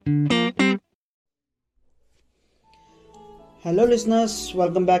Hello, listeners.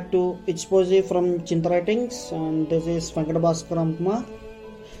 Welcome back to It's Poesy from Chinta Writings, and this is Venkata Bhaskaram Kumar.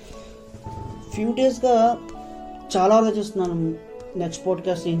 Few డేస్గా చాలా ఆలోచిస్తున్నాను. Next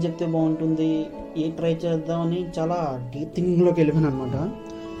podcast ఏం చెప్తే బాగుంటుంది, ఏ try చేద్దామని చాలా డీప్ థింకింగ్లోకి వెళ్ళిపోయాను అనమాట.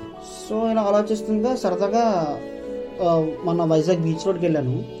 సో ఇలా ఆలోచిస్తుండగా సరదాగా మన వైజాగ్ బీచ్ రోడ్కి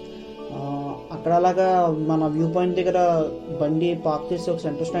వెళ్ళాను. అక్కడ అలాగా మన వ్యూ పాయింట్ దగ్గర బండి పార్క్ చేసి ఒక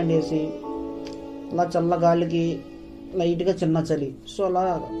సెంటర్ స్టాండ్ వేసి అలా చల్ల గాలికి లైట్గా చిన్న చలి, సో అలా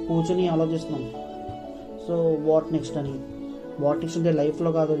కూర్చొని ఆలోచిస్తున్నాను. సో వాట్ నెక్స్ట్ అంటే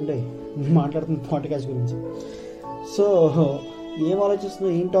లైఫ్లో కాదండి, మాట్లాడుతున్న పాడ్కాస్ట్ గురించి. సో ఏం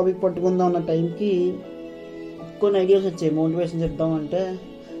ఆలోచిస్తున్నాం, ఏం టాపిక్ పట్టుకుందాం అన్న టైంకి కొన్ని ఐడియాస్ వచ్చాయి. మోటివేషన్ చెప్దామంటే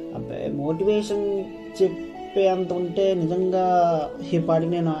అబ్బాయి మోటివేషన్ చెప్పే అంత ఉంటే నిజంగా ఈ పాటికి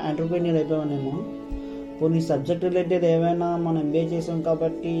నేను ఎంటర్‌ప్రెన్యూర్ అయిపోయానేమో. కొన్ని సబ్జెక్ట్ రిలేటెడ్ ఏమైనా మనం ఎంబీఏ చేసాం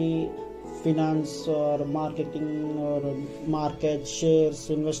కాబట్టి finance or marketing or market shares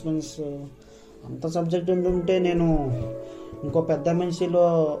investments అంత సబ్జెక్ట్ ఉంటుంటే నేను ఇంకో పెద్ద మనిషిలో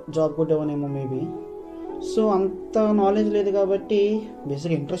జాబ్ కొట్టేవానేమో మేబీ. సో అంత నాలెడ్జ్ లేదు కాబట్టి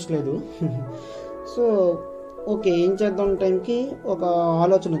బేసిక్ ఇంట్రెస్ట్ లేదు. సో ఓకే, ఏం చేద్దాం టైంకి ఒక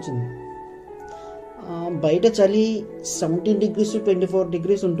ఆలోచన వచ్చింది. బయట చలి 17 degrees 24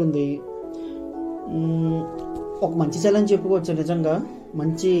 degrees ఉంటుంది. ఒక మంచి చలి అని చెప్పుకోవచ్చు, నిజంగా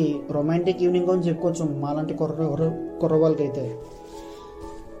మంచి రొమాంటిక్ ఈవినింగ్ అని చెప్పుకోవచ్చు మాలాంటి కుర్రవాళ్ళకైతే.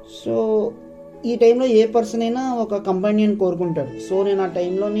 సో ఈ టైంలో ఏ పర్సన్ అయినా ఒక కంపానియన్ కోరుకుంటాడు. సో నేను ఆ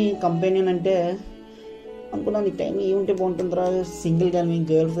టైంలోని కంపానియన్ అంటే అనుకున్నాను, ఈ టైం ఏముంటే బాగుంటుందిరా, సింగిల్ కానీ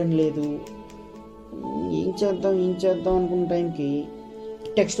గర్ల్ ఫ్రెండ్ లేదు, ఏం చేద్దాం అనుకున్న టైంకి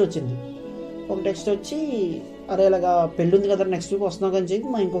టెక్స్ట్ వచ్చింది. ఒక టెక్స్ట్ వచ్చి, అరే ఇలాగా పెళ్ళి ఉంది కదా నెక్స్ట్ వీక్ వస్తున్నావు అని చెప్పి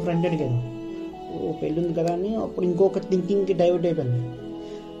మా ఇంకో ఫ్రెండ్ అడిగాను. ఓ పెళ్ళి ఉంది కదా అని అప్పుడు ఇంకొక థింకింగ్కి డైవర్ట్ అయిపోయింది.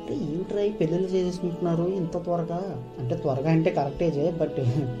 అంటే ఏంట్రై పెళ్ళిళ్ళు చేసేసుకుంటున్నారు ఇంత త్వరగా, అంటే త్వరగా అంటే కరెక్టేజే, బట్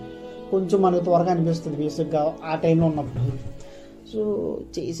కొంచెం మనకు త్వరగా అనిపిస్తుంది బేసిక్గా ఆ టైంలో ఉన్నప్పుడు. సో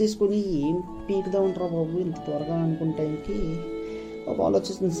చేసేసుకొని ఏం పీకుదా ఉంటారా బాబు ఇంత త్వరగా అనుకున్న టైంకి ఒక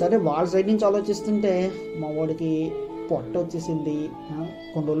ఆలోచిస్తుంది. సరే వాళ్ళ సైడ్ నుంచి ఆలోచిస్తుంటే మా వాడికి పొట్ట వచ్చేసింది,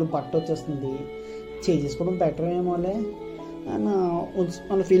 కొన్ని రోజులు బట్ట వచ్చేస్తుంది, చేసుకోవడం బెటర్ ఏమోలే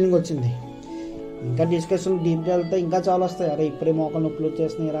అన్న ఫీలింగ్ వచ్చింది. ఇంకా డిస్కషన్ డీప్గా వెళ్తే ఇంకా చాలా వస్తాయి. అరే ఇప్పుడే మోకాలు నొప్పులు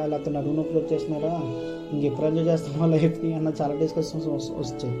వచ్చేస్తున్నారా, లేకపోతే నడుము నొప్పులు వచ్చేస్తున్నారా, ఇంకెప్పుడు ఎంజాయ్ చేస్తామో లైఫ్ని అన్న చాలా డిస్కషన్స్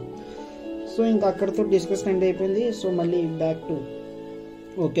వచ్చాయి. సో ఇంకా అక్కడితో డిస్కషన్ ఎండ్ అయిపోయింది. సో మళ్ళీ బ్యాక్ టు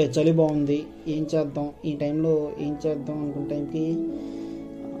ఓకే చలి బాగుంది, ఏం చేద్దాం ఈ టైంలో ఏం చేద్దాం అనుకున్న టైంకి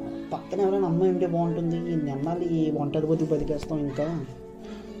పక్కన ఎవరైనా అమ్మాయి ఉంటే బాగుంటుంది, ఈ నెన్నాలి ఈ ఒంటరి బతుకు బతికేస్తాం, ఇంకా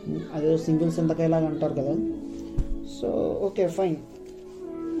అదే సింగిల్స్ ఎంతకైలాగా అంటారు కదా. సో ఓకే ఫైన్,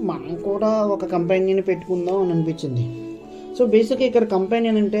 మనం కూడా ఒక కంపానియన్ పెట్టుకుందాం అని అనిపించింది. సో బేసిక్గా ఇక్కడ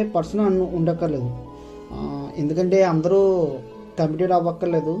కంపానియన్ అంటే పర్సన్ ఉండక్కర్లేదు, ఎందుకంటే అందరూ కమిటెడ్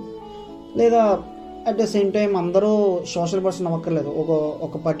అవ్వక్కర్లేదు, లేదా అట్ ద సేమ్ టైం అందరూ సోషల్ పర్సన్ అవ్వక్కర్లేదు.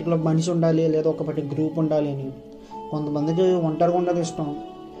 ఒక పర్టికులర్ మనిషి ఉండాలి, లేదా ఒక పర్టికులర్ గ్రూప్ ఉండాలి అని. కొంతమందికి ఒంటరిగా ఉండడం ఇష్టం,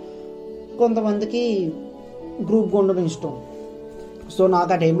 కొంతమందికి గ్రూప్గా ఉండడం ఇష్టం. సో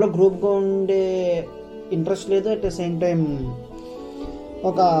నాకు ఆ టైంలో గ్రూప్గా ఉండే ఇంట్రెస్ట్ లేదు, అట్ ద సేమ్ టైం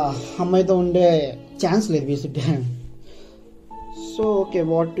ఒక అమ్మాయితో ఉండే ఛాన్స్ లేదు బేసిక్గా. So okay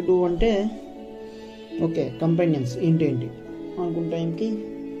what to do అంటే ఓకే కంపానియన్స్ ఏంటి అనుకున్న టైంకి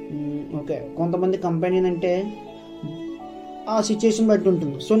ఓకే కొంతమంది కంపానియన్ అంటే ఆ సిచ్యుయేషన్ బట్టి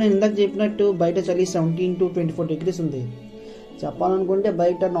ఉంటుంది. సో నేను ఇందాక చెప్పినట్టు బయట చలి 17 to 24 degrees ఉంది. చెప్పాలనుకుంటే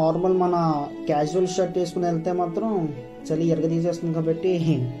బయట నార్మల్ మన క్యాజువల్ షర్ట్ వేసుకుని వెళ్తే మాత్రం చలి తీసేస్తుంది కాబట్టి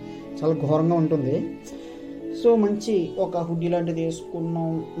చాలా ఘోరంగా ఉంటుంది. సో మంచి ఒక హుడ్డీ లాంటిది వేసుకున్నాం,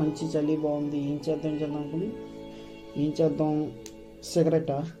 మంచి చలి బాగుంది, ఏం చేద్దాం అనుకుని ఏం చేద్దాం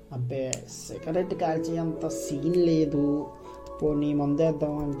సిగరెటా, అబ్బే సిగరెట్ కాల్చే అంత సీన్ లేదు, పోనీ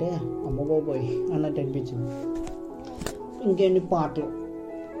మందేద్దాం అంటే అమ్మ బాబోయ్ అన్నట్టు అనిపించింది. ఇంకేంటి పాటలు.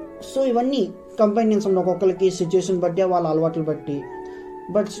 సో ఇవన్నీ కంపానియన్స్ ఉన్నాయి ఒక్కొక్కరికి సిచ్యువేషన్ బట్టి, వాళ్ళ అలవాట్లు బట్టి.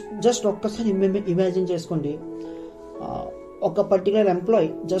 బట్ జస్ట్ ఒక్కసారి ఇమాజిన్ చేసుకోండి, ఒక పర్టికులర్ ఎంప్లాయీ,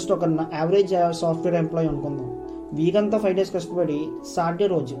 జస్ట్ ఒక యావరేజ్ సాఫ్ట్వేర్ ఎంప్లాయీ అనుకుందాం, వీక్ అంతా 5 days కష్టపడి సాటర్డే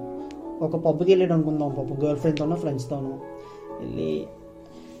రోజు ఒక పబ్కి వెళ్ళాడు అనుకుందాం, పబ్ గర్ల్ ఫ్రెండ్తోనో ఫ్రెండ్స్తోనో వెళ్ళి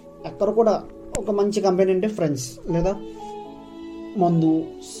ఎక్కడ కూడా ఒక మంచి కంపెనీ అంటే ఫ్రెండ్స్, లేదా మందు,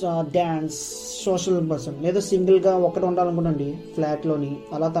 డ్యాన్స్, సోషల్ పర్సన్, లేదా సింగిల్గా ఒక్కటి ఉండాలనుకోండి ఫ్లాట్లోని,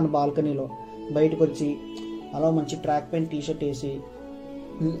 అలా తన బాల్కనీలో బయటకు వచ్చి అలా మంచి ట్రాక్ పెయింట్ టీషర్ట్ వేసి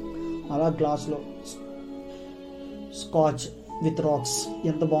అలా గ్లాస్లో స్కాచ్ విత్ రాక్స్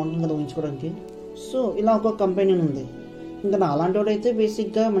ఎంత బాగుంటుంది కదా ఊహించుకోవడానికి. సో ఇలా ఒక కంపెనీ ఉంది. ఇంకా నా అలాంటి వాడైతే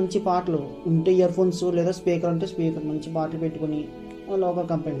బేసిక్గా మంచి పాటలు ఉంటే ఇయర్ ఫోన్స్, లేదా స్పీకర్ అంటే స్పీకర్, మంచి పాటలు పెట్టుకుని అలా ఒక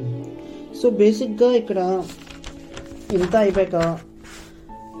కంపెనీ. సో బేసిక్గా ఇక్కడ ఇంత అయిపోయాక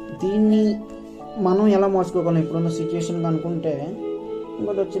దీన్ని మనం ఎలా మార్చుకోగలం ఇప్పుడున్న సిచ్యువేషన్ అనుకుంటే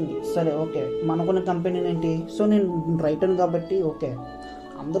ఇంకోటి వచ్చింది. సరే ఓకే, మనకున్న కంపెనీ ఏంటి? సో నేను రైటర్ కాబట్టి ఓకే,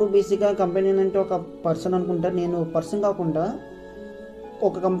 అందరూ బేసిక్గా కంపెనీ అంటే ఒక పర్సన్ అనుకుంటారు. నేను పర్సన్ కాకుండా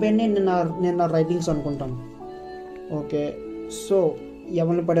ఒక కంపెనీ నేను నా రైటింగ్స్ అనుకుంటాను. ఓకే, సో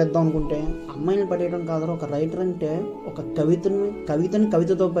ఎవరిని పడేద్దాం అనుకుంటే అమ్మాయిని పడేయడం కాదు. ఒక రైటర్ అంటే ఒక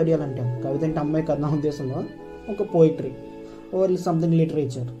కవితతో పడేయాలంటే, కవిత అంటే అమ్మాయి కదా నా ఉద్దేశంలో, ఒక poetry or something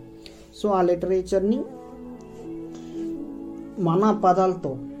literature. So ఆ లిటరేచర్ని మన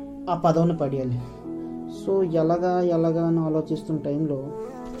పదాలతో ఆ పదంని పడేయాలి. సో ఎలాగా అని ఆలోచిస్తున్న టైంలో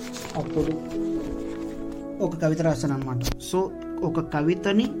అప్పుడు ఒక కవిత రాశాను అనమాట. సో ఒక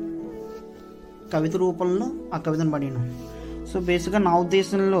కవిత రూపంలో ఆ కవితను పడాను. సో బేసిక్గా నా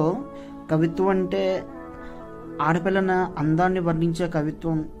ఉద్దేశంలో కవిత్వం అంటే ఆడపిల్లన అందాన్ని వర్ణించే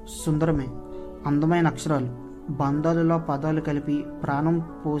కవిత్వం సుందరమే. అందమైన అక్షరాలు, బంధాలలో పదాలు కలిపి ప్రాణం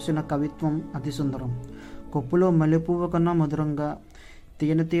పోసిన కవిత్వం అతి సుందరం. కొప్పులో మల్లెపువ్వు కన్నా మధురంగా,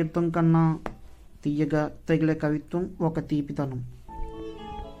 తేనె తీర్థం కన్నా తీయగా తగిలే కవిత్వం ఒక తీపితనం.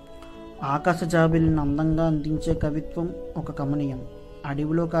 ఆకాశ జాబిలిని అందంగా అందించే కవిత్వం ఒక కమనీయం.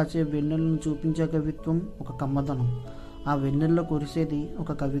 అడవిలో కాచే వెన్నెలను చూపించే కవిత్వం ఒక కమ్మదనం. ఆ వెన్నెల్లో కురిసేది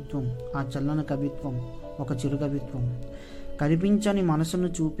ఒక కవిత్వం, ఆ చల్లని కవిత్వం ఒక చిరు కవిత్వం. కనిపించని మనసును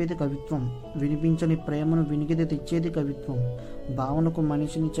చూపేది కవిత్వం, వినిపించని ప్రేమను వినికిది తెచ్చేది కవిత్వం. భావనకు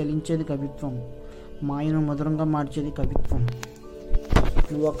మనిషిని చలించేది కవిత్వం, మాయను మధురంగా మార్చేది కవిత్వం.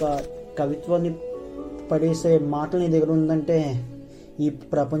 నువ్వు ఒక కవిత్వాన్ని పడేసే మాటలు నీ దగ్గర ఉందంటే ఈ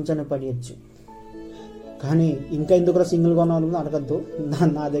ప్రపంచాన్ని పడేయచ్చు. కానీ ఇంకా ఎందుకు సింగిల్గా ఉన్న అడగద్దు,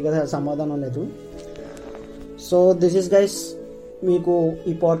 నా దగ్గర సమాధానం లేదు. సో దిస్ ఈస్ గైస్, మీకు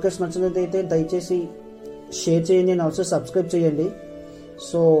ఈ పాడ్కాస్ట్ నచ్చినట్లయితే దయచేసి షేర్ చేయండి అండ్ ఆల్సో సబ్స్క్రైబ్ చేయండి.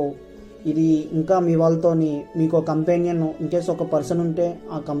 సో ఇది ఇంకా మీ వాళ్ళతోని మీకు ఒక కంపానియన్ ఇన్కేస్ ఒక పర్సన్ ఉంటే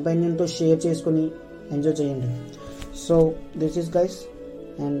ఆ కంపానియన్తో షేర్ చేసుకుని ఎంజాయ్ చేయండి. So this is guys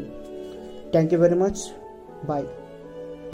and thank you very much. Bye.